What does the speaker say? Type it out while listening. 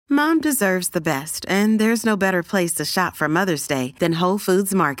Mom deserves the best, and there's no better place to shop for Mother's Day than Whole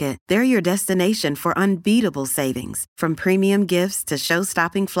Foods Market. They're your destination for unbeatable savings, from premium gifts to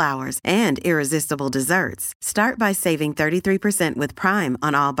show-stopping flowers and irresistible desserts. Start by saving 33% with Prime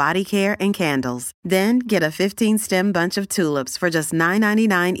on all body care and candles. Then get a 15-stem bunch of tulips for just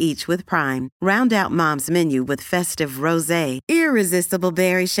 $9.99 each with Prime. Round out Mom's menu with festive rosé, irresistible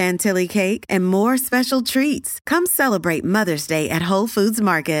berry chantilly cake, and more special treats. Come celebrate Mother's Day at Whole Foods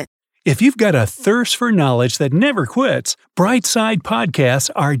Market. If you've got a thirst for knowledge that never quits, Brightside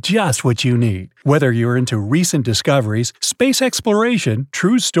Podcasts are just what you need. Whether you're into recent discoveries, space exploration,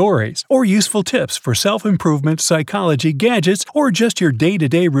 true stories, or useful tips for self-improvement, psychology, gadgets, or just your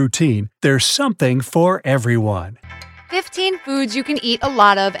day-to-day routine, there's something for everyone. 15 foods you can eat a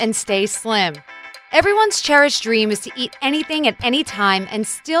lot of and stay slim. Everyone's cherished dream is to eat anything at any time and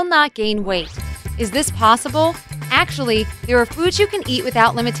still not gain weight. Is this possible? Actually, there are foods you can eat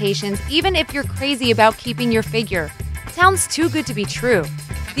without limitations even if you're crazy about keeping your figure. Sounds too good to be true.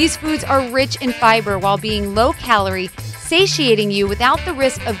 These foods are rich in fiber while being low-calorie, satiating you without the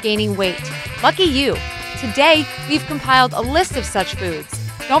risk of gaining weight. Lucky you! Today, we've compiled a list of such foods.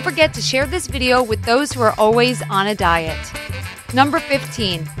 Don't forget to share this video with those who are always on a diet. Number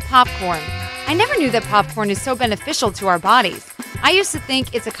 15. Popcorn. I never knew that popcorn is so beneficial to our bodies. I used to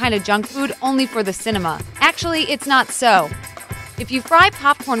think it's a kind of junk food only for the cinema. Actually, it's not so. If you fry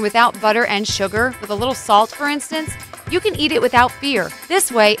popcorn without butter and sugar, with a little salt for instance, you can eat it without fear.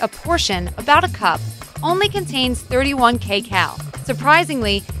 This way, a portion, about a cup, only contains 31 kcal.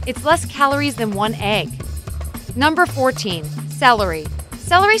 Surprisingly, it's less calories than one egg. Number 14. Celery.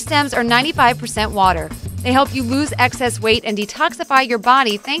 Celery stems are 95% water. They help you lose excess weight and detoxify your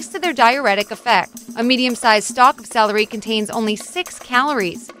body thanks to their diuretic effect. A medium-sized stalk of celery contains only 6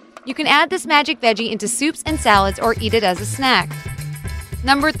 calories. You can add this magic veggie into soups and salads or eat it as a snack.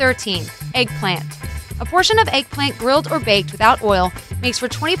 Number 13. Eggplant. A portion of eggplant grilled or baked without oil makes for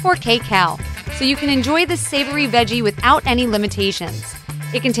 24 kcal, so you can enjoy this savory veggie without any limitations.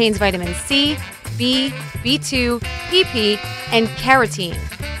 It contains vitamin C, B, B2, PP, and carotene.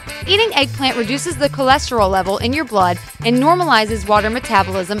 Eating eggplant reduces the cholesterol level in your blood and normalizes water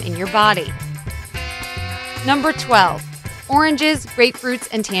metabolism in your body. Number 12. Oranges, grapefruits,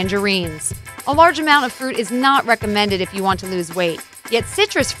 and tangerines. A large amount of fruit is not recommended if you want to lose weight. Yet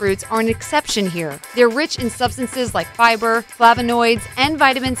citrus fruits are an exception here. They're rich in substances like fiber, flavonoids, and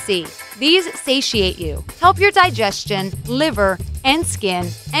vitamin C. These satiate you, help your digestion, liver, and skin,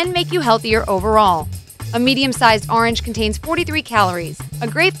 and make you healthier overall. A medium-sized orange contains 43 calories, a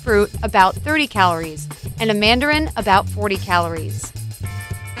grapefruit about 30 calories, and a mandarin about 40 calories.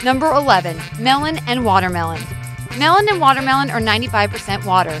 Number 11. Melon and watermelon. Melon and watermelon are 95%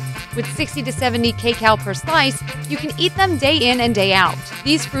 water. With 60 to 70 kcal per slice, you can eat them day in and day out.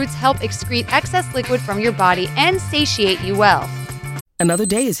 These fruits help excrete excess liquid from your body and satiate you well. Another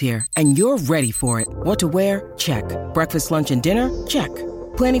day is here, and you're ready for it. What to wear? Check. Breakfast, lunch, and dinner? Check.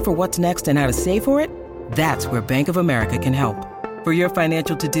 Planning for what's next and how to save for it? That's where Bank of America can help. For your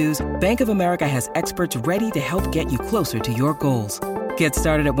financial to-dos, Bank of America has experts ready to help get you closer to your goals. Get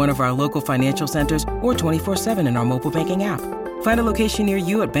started at one of our local financial centers or 24/7 in our mobile banking app. Find a location near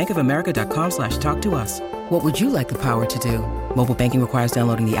you at bankofamerica.com/talktous. What would you like the power to do? Mobile banking requires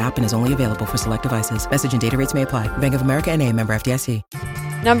downloading the app and is only available for select devices. Message and data rates may apply. Bank of America N.A., member FDIC.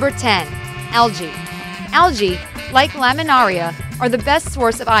 Number 10. Algae. Algae, like laminaria, are the best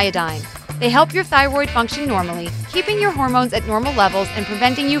source of iodine. They help your thyroid function normally, keeping your hormones at normal levels and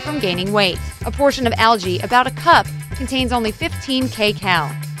preventing you from gaining weight. A portion of algae, about a cup, contains only 15 kcal.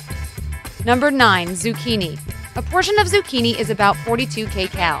 Number 9. Zucchini. A portion of zucchini is about 42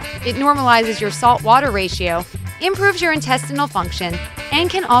 kcal. It normalizes your salt-water ratio, improves your intestinal function, and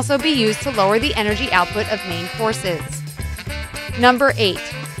can also be used to lower the energy output of main courses. Number 8.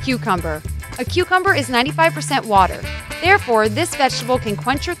 Cucumber. A cucumber is 95% water. Therefore, this vegetable can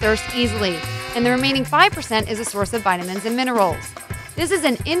quench your thirst easily, and the remaining 5% is a source of vitamins and minerals. This is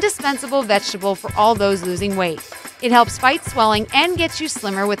an indispensable vegetable for all those losing weight. It helps fight swelling and gets you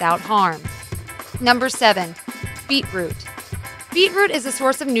slimmer without harm. Number 7. Beetroot. Beetroot is a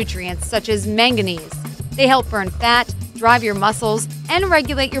source of nutrients such as manganese. They help burn fat, drive your muscles, and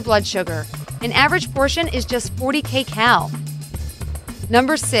regulate your blood sugar. An average portion is just 40 kcal.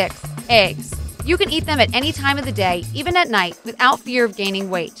 Number 6. Eggs. You can eat them at any time of the day, even at night, without fear of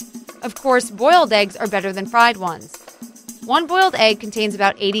gaining weight. Of course, boiled eggs are better than fried ones. One boiled egg contains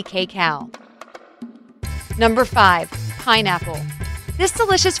about 80 kcal. Number 5. Pineapple. This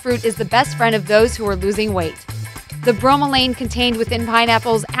delicious fruit is the best friend of those who are losing weight. The bromelain contained within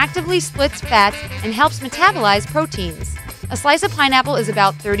pineapples actively splits fats and helps metabolize proteins. A slice of pineapple is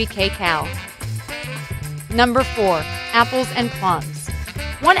about 30 kcal. Number 4, apples and plums.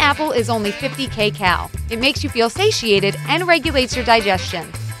 One apple is only 50 kcal. It makes you feel satiated and regulates your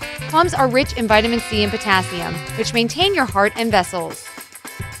digestion. Plums are rich in vitamin C and potassium, which maintain your heart and vessels.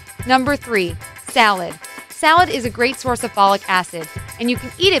 Number 3, salad. Salad is a great source of folic acid, and you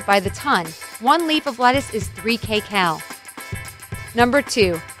can eat it by the ton. One leaf of lettuce is 3 kcal. Number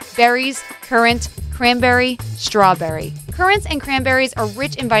 2, berries, currant, cranberry, strawberry. Currants and cranberries are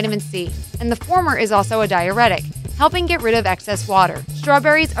rich in vitamin C, and the former is also a diuretic, helping get rid of excess water.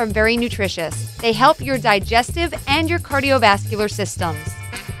 Strawberries are very nutritious. They help your digestive and your cardiovascular systems.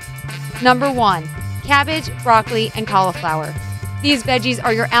 Number 1, cabbage, broccoli, and cauliflower. These veggies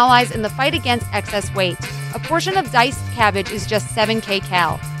are your allies in the fight against excess weight. A portion of diced cabbage is just 7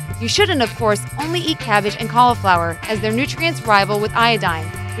 kcal. You shouldn't, of course, only eat cabbage and cauliflower, as their nutrients rival with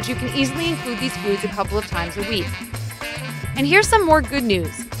iodine, but you can easily include these foods a couple of times a week. And here's some more good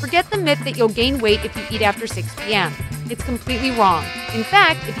news. Forget the myth that you'll gain weight if you eat after 6 p.m. It's completely wrong. In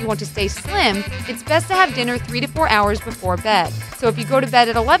fact, if you want to stay slim, it's best to have dinner 3 to 4 hours before bed. So if you go to bed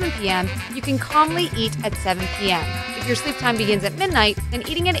at 11 p.m., you can calmly eat at 7 p.m. If your sleep time begins at midnight, then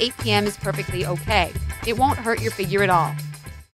eating at 8 p.m. is perfectly okay. It won't hurt your figure at all.